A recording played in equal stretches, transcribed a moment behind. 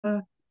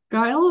uh,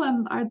 Gaël,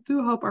 and I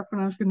do hope I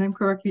pronounced your name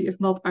correctly. If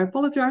not, I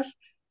apologize.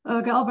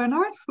 Gaël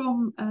Bernard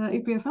from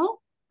EPFL.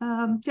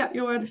 Yeah,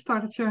 you already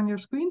started sharing your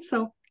screen,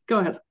 so go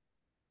ahead.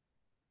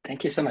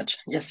 Thank you so much.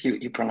 Yes,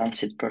 you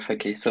pronounce it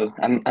perfectly. So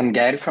I'm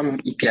Gaël from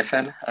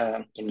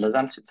EPFL in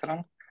Lausanne,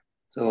 Switzerland.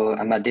 So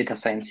I'm a data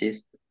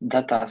scientist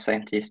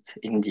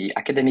in the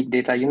academic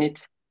data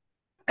unit.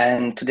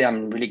 And today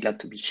I'm really glad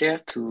to be here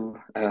to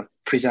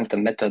present a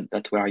method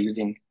that we are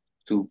using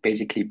to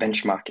basically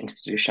benchmark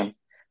institution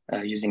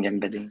using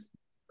embeddings.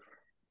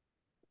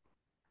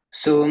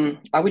 So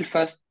I will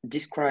first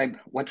describe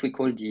what we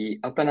call the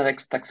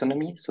OpenAlex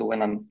taxonomy. So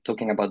when I'm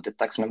talking about the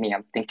taxonomy,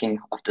 I'm thinking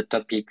of the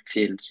topic,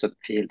 field,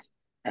 subfields,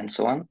 and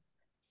so on,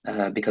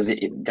 because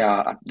they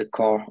are at the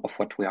core of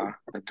what we are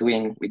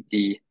doing with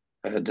the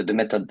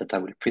method that I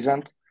will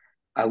present.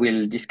 I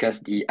will discuss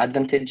the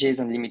advantages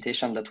and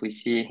limitations that we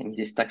see in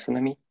this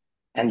taxonomy,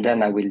 and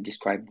then I will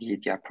describe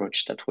the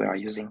approach that we are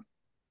using.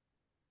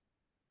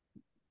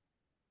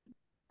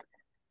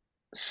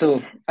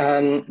 So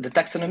the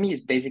taxonomy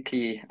is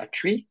basically a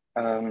tree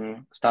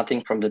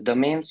starting from the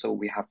domain. So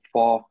we have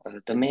four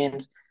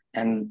domains,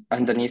 and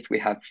underneath we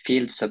have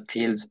fields,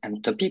 subfields,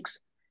 and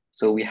topics.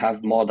 So we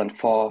have more than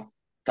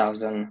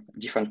 4,000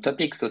 different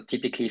topics. So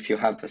typically, if you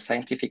have a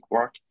scientific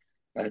work,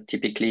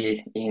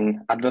 typically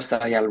in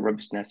adversarial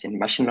robustness in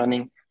machine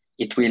learning,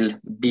 it will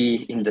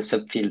be in the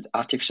subfield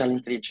artificial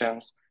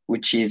intelligence,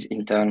 which is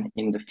in turn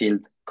in the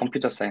field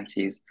computer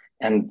sciences,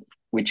 and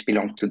which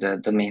belong to the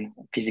domain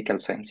physical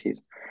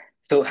sciences.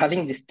 So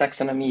having this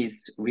taxonomy is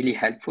really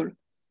helpful.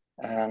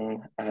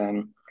 And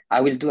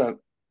I will do a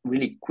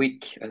really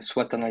quick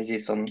SWOT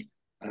analysis on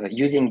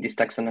using this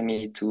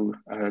taxonomy to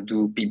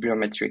do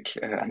bibliometric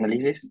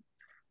analysis.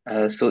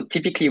 So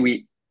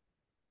typically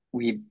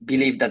we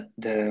believe that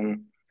the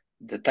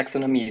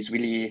taxonomy is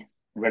really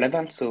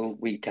relevant. So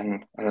we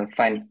can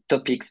find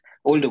topics,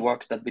 all the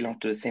works that belong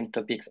to the same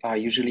topics are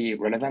usually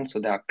relevant. So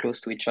they are close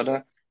to each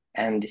other.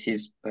 And this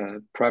is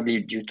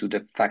probably due to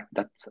the fact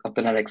that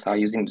OpenAlex are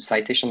using the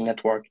citation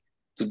network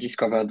to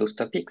discover those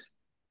topics.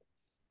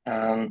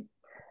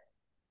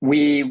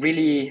 We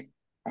really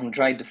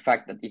enjoy the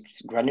fact that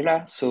it's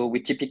granular. So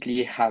we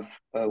typically have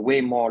a way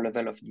more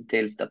level of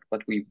details than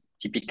what we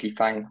typically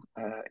find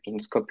in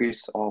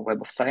Scopus or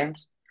Web of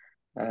Science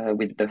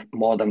with the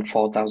more than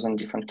 4,000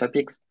 different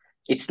topics.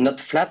 It's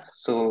not flat,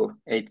 so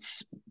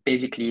it's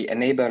basically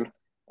enable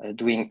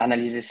doing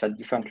analysis at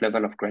different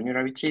level of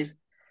granularities.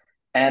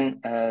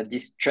 And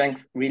this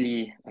strength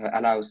really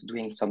allows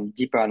doing some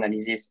deeper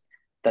analysis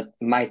that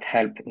might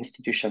help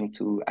institutions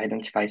to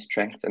identify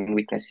strengths and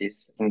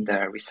weaknesses in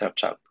their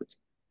research output.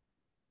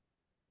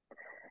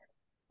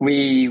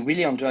 We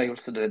really enjoy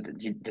also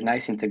the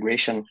nice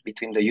integration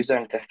between the user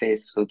interface,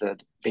 so the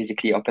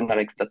basically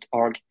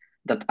openalex.org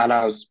that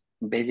allows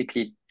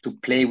basically to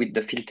play with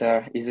the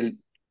filter easily,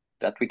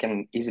 that we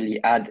can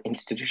easily add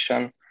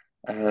institution,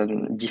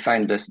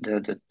 define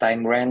the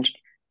time range,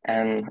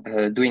 and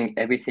doing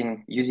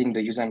everything using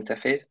the user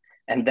interface,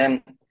 and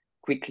then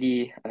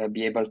quickly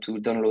be able to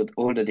download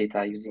all the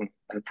data using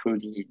through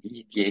the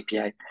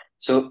API.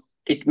 So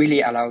it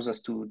really allows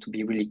us to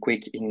be really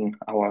quick in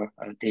our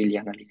daily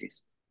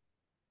analysis.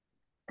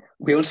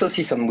 We also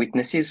see some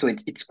weaknesses, so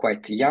it's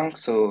quite young.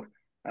 So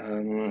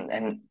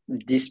and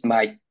this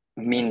might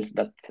means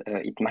that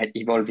it might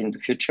evolve in the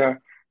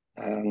future.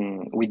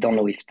 We don't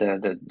know if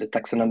the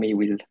taxonomy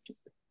will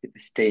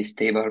stay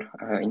stable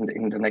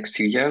in the next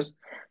few years.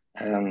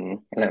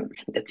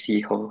 Let's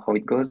see how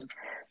it goes.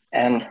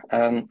 And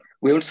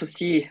we also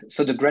see,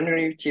 so the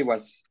granularity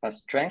was a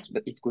strength,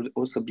 but it could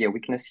also be a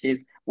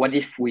weaknesses. What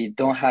if we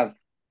don't have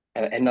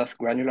enough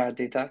granular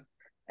data?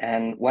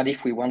 And what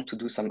if we want to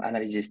do some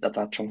analysis that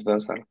are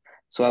transversal?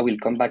 So I will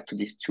come back to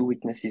these two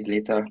weaknesses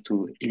later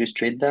to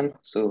illustrate them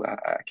so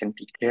I can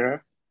be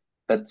clearer.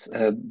 But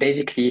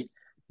basically,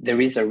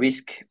 there is a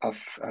risk of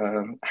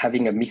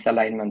having a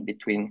misalignment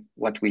between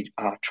what we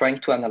are trying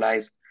to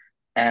analyze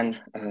and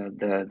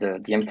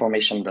the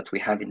information that we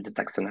have in the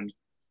taxonomy.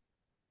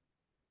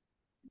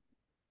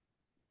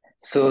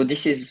 So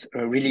this is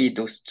really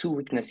those two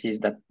weaknesses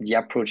that the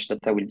approach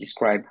that I will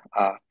describe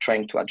are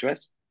trying to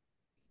address.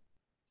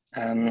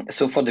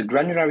 So for the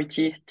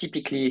granularity,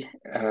 typically,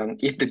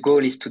 if the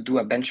goal is to do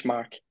a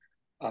benchmark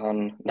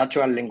on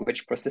natural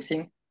language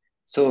processing,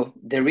 so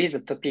there is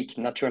a topic,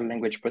 natural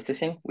language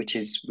processing, which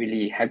is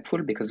really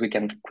helpful because we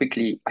can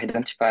quickly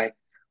identify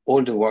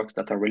all the works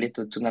that are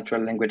related to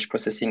natural language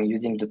processing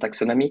using the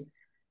taxonomy.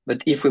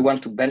 But if we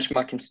want to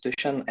benchmark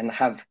institution and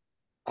have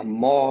a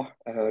more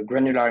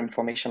granular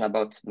information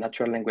about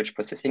natural language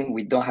processing,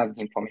 we don't have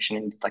the information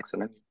in the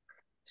taxonomy.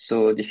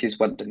 So this is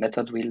what the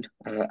method will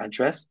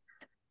address.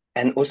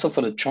 And also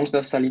for the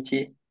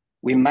transversality,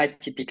 we might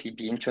typically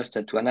be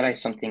interested to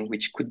analyze something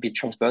which could be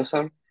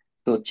transversal.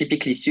 So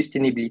typically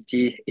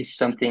sustainability is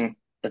something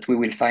that we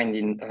will find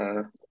in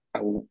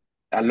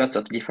a lot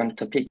of different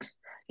topics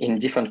in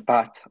different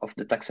parts of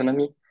the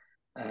taxonomy.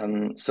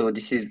 So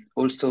this is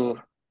also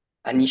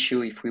an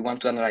issue. If we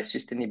want to analyze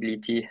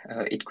sustainability,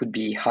 it could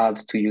be hard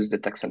to use the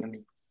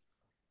taxonomy.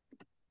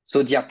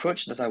 So the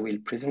approach that I will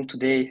present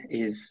today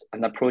is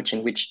an approach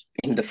in which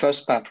in the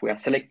first part, we are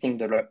selecting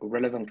the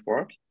relevant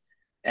work.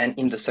 And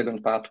in the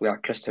second part, we are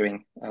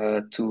clustering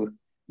to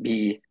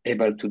be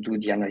able to do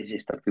the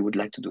analysis that we would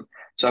like to do.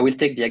 So I will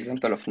take the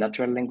example of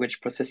natural language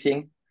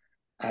processing.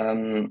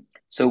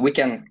 So we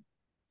can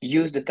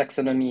use the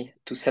taxonomy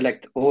to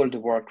select all the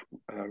work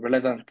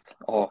relevant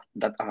or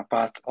that are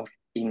part of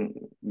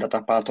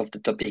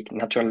the topic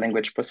natural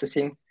language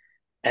processing.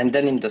 And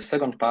then in the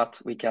second part,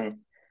 we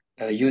can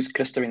use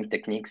clustering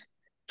techniques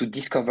to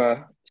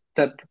discover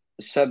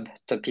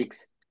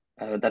sub-topics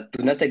that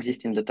do not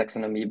exist in the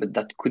taxonomy, but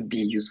that could be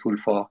useful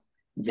for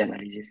the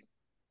analysis.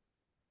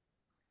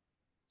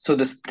 So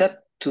the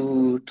step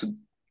to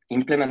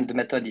implement the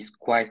method is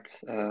quite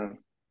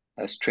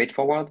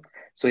straightforward.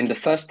 So in the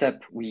first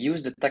step, we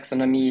use the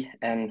taxonomy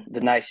and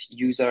the nice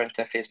user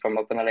interface from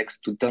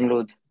OpenAlex to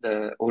download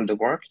all the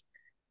work.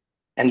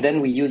 And then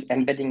we use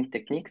embedding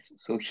techniques.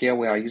 So here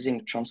we are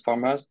using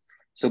transformers.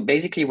 So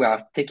basically we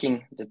are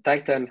taking the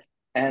title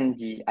and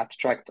the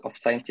abstract of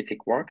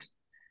scientific works,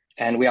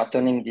 and we are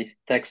turning this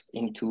text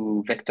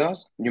into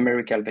vectors,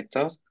 numerical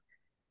vectors,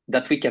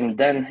 that we can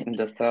then in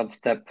the third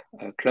step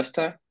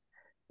cluster,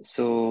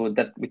 so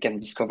that we can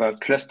discover a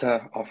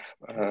cluster of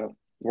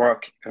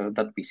work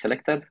that we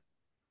selected.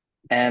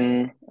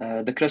 And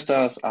the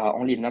clusters are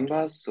only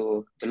numbers.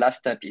 So the last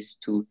step is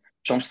to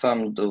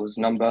transform those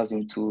numbers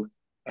into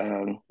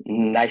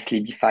nicely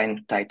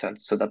defined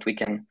titles so that we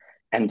can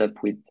end up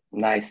with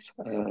nice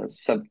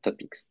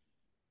subtopics.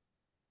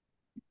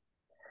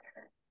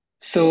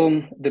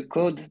 So the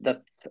code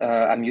that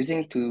I'm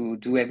using to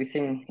do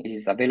everything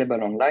is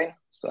available online.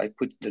 So I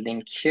put the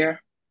link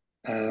here.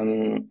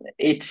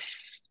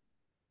 It's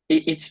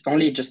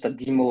only just a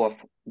demo of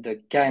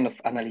the kind of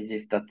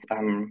analysis that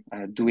I'm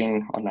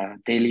doing on a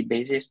daily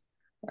basis.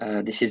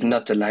 This is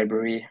not a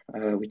library,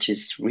 which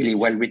is really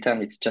well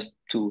written. It's just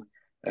to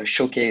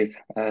showcase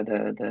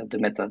the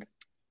method.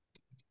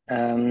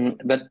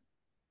 But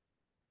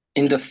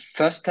in the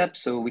first step,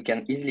 so we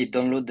can easily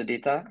download the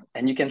data,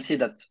 and you can see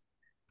that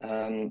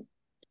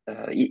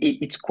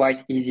it's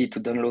quite easy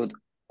to download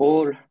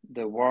all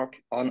the work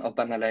on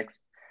OpenAlex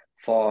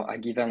for a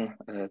given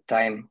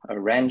time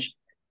range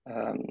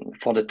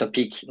for the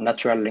topic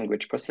natural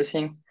language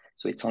processing.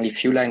 So it's only a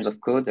few lines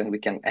of code, and we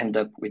can end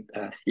up with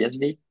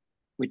CSV,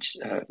 which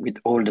with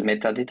all the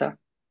metadata.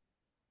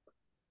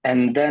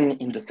 And then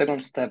in the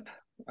second step,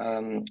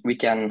 we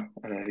can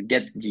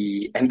get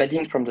the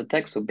embedding from the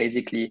text. So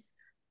basically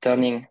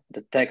turning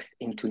the text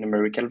into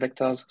numerical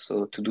vectors.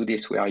 So to do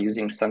this, we are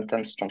using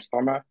sentence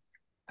transformer.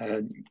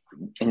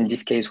 In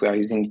this case, we are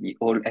using the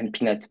old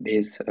MPNet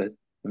based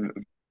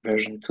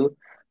version 2.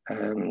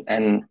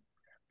 And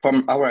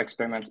from our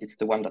experiment, it's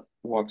the one that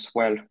works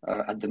well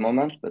at the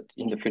moment, but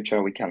in the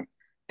future, we can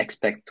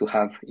expect to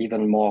have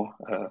even more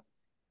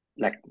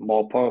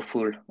more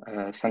powerful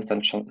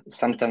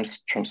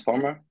sentence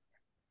transformer.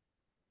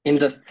 In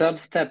the third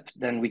step,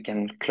 then we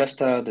can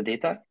cluster the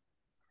data.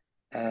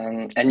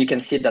 And you can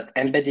see that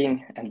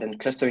embedding and then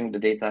clustering the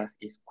data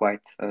is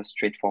quite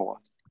straightforward.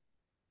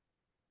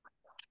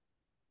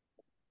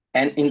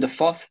 And in the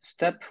fourth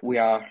step, we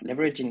are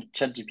leveraging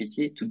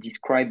ChatGPT to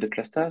describe the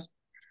clusters.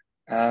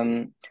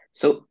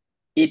 So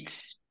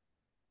it's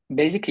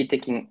basically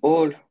taking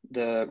all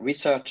the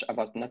research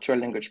about natural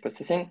language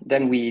processing.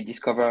 Then we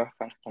discover,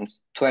 for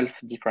instance, 12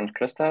 different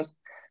clusters.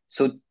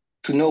 So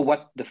to know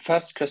what the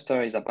first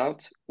cluster is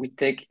about, we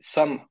take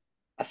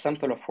a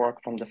sample of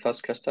work from the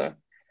first cluster.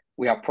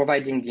 We are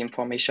providing the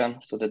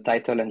information, so the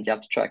title and the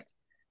abstract,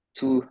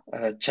 to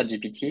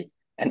ChatGPT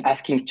and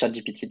asking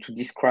ChatGPT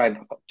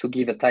to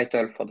give a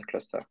title for the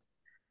cluster.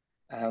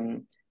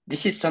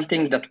 This is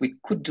something that we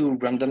could do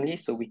randomly.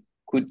 So we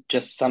could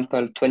just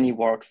sample 20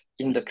 works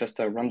in the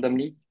cluster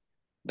randomly,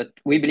 but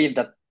we believe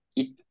that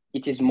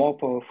it is more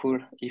powerful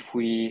if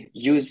we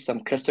use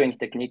some clustering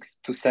techniques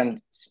to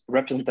send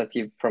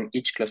representative from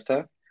each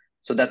cluster,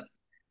 so that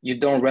you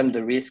don't run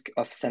the risk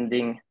of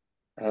sending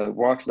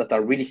works that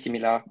are really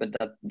similar, but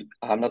that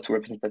are not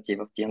representative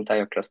of the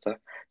entire cluster.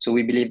 So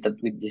we believe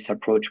that with this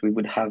approach, we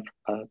would have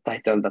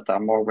titles that are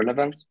more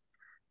relevant.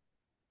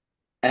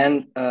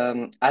 And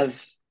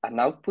as an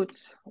output,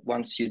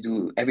 once you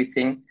do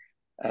everything,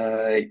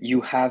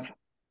 you have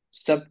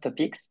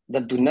subtopics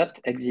that do not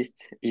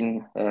exist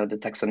in the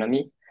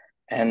taxonomy.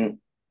 And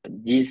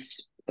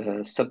these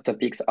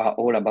subtopics are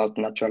all about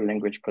natural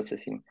language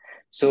processing.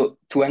 So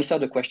to answer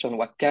the question,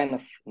 what kind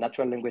of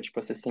natural language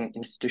processing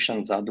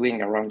institutions are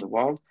doing around the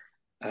world,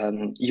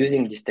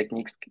 using these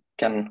techniques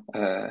can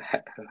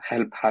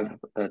help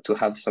to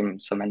have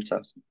some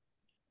answers.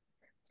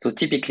 So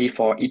typically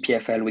for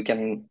EPFL, we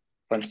can,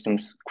 for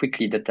instance,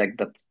 quickly detect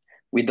that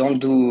we don't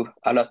do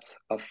a lot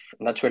of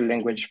natural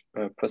language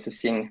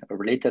processing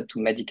related to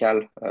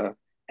medical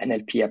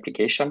NLP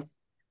application,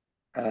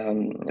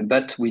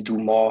 but we do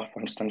more,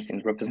 for instance,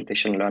 in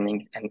representation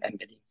learning and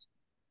embeddings.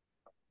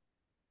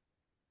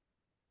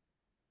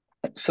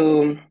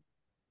 So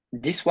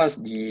this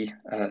was the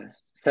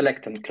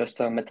select and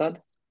cluster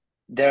method.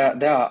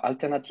 there are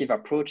alternative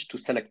approach to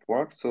select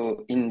work.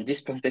 So in this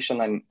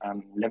presentation,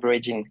 I'm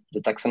leveraging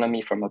the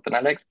taxonomy from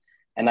OpenAlex.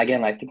 And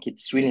again, I think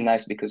it's really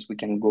nice because we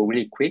can go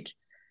really quick.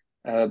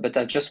 But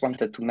I just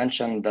wanted to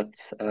mention that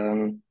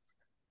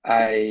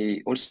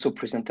I also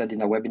presented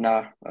in a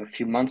webinar a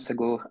few months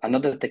ago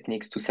another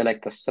techniques to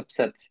select a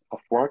subset of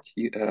work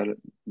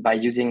by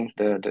using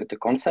the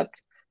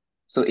concept.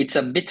 So it's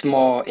a bit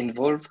more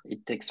involved.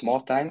 It takes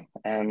more time,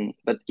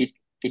 but it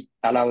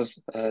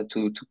allows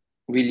to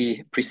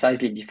really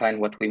precisely define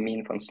what we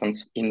mean, for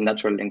instance, in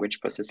natural language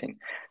processing.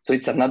 So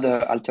it's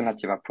another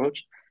alternative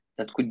approach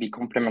that could be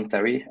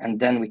complementary, and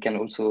then we can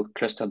also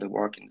cluster the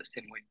work in the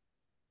same way.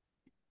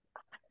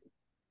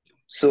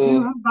 So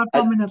You have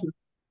about 1 minute left.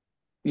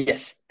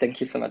 yes, thank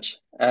you so much.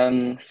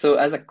 So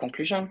as a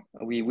conclusion,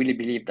 we really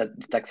believe that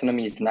the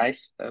taxonomy is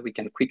nice. We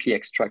can quickly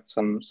extract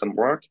some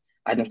work,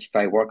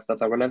 identify works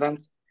that are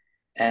relevant.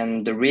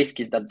 And the risk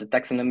is that the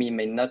taxonomy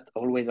may not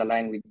always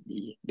align with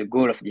the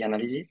goal of the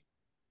analysis.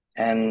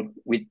 And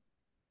with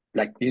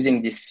like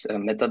using this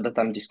method that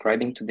I'm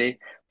describing today,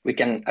 we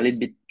can a little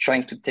bit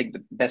trying to take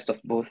the best of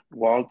both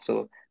worlds.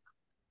 So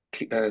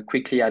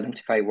quickly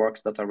identify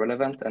works that are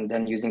relevant and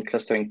then using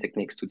clustering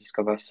techniques to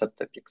discover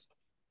subtopics.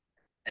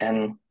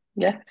 And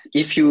yes,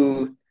 if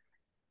you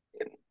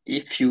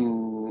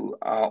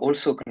are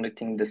also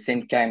conducting the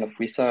same kind of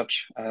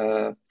research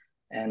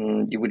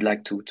and you would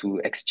like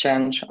to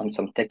exchange on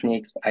some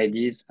techniques,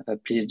 ideas,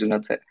 please do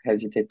not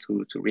hesitate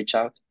to reach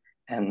out,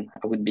 and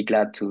I would be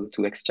glad to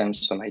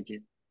exchange some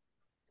ideas.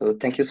 So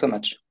thank you so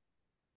much.